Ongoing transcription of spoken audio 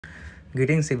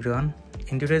Greetings everyone.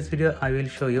 In today's video I will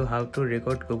show you how to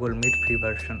record Google Meet free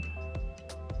version.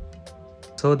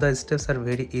 So the steps are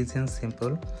very easy and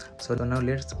simple. So now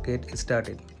let's get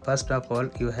started. First of all,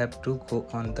 you have to go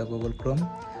on the Google Chrome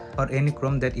or any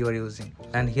Chrome that you are using,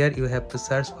 and here you have to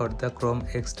search for the Chrome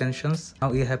extensions.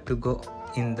 Now you have to go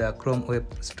in the Chrome Web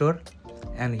Store,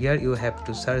 and here you have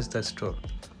to search the store,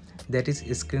 that is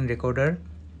Screen Recorder.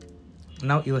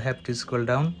 Now you have to scroll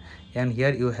down, and here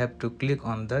you have to click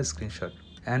on the screenshot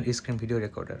and screen video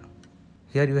recorder.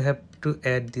 Here you have to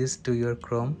add this to your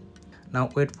Chrome.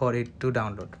 Now wait for it to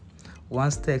download.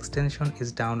 Once the extension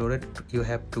is downloaded, you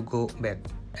have to go back,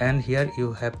 and here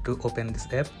you have to open this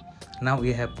app. Now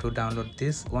you have to download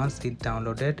this. Once it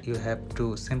downloaded, you have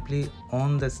to simply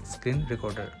on the screen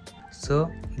recorder.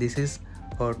 So this is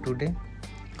for today.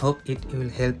 Hope it will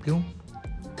help you.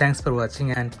 Thanks for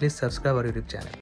watching, and please subscribe our YouTube channel.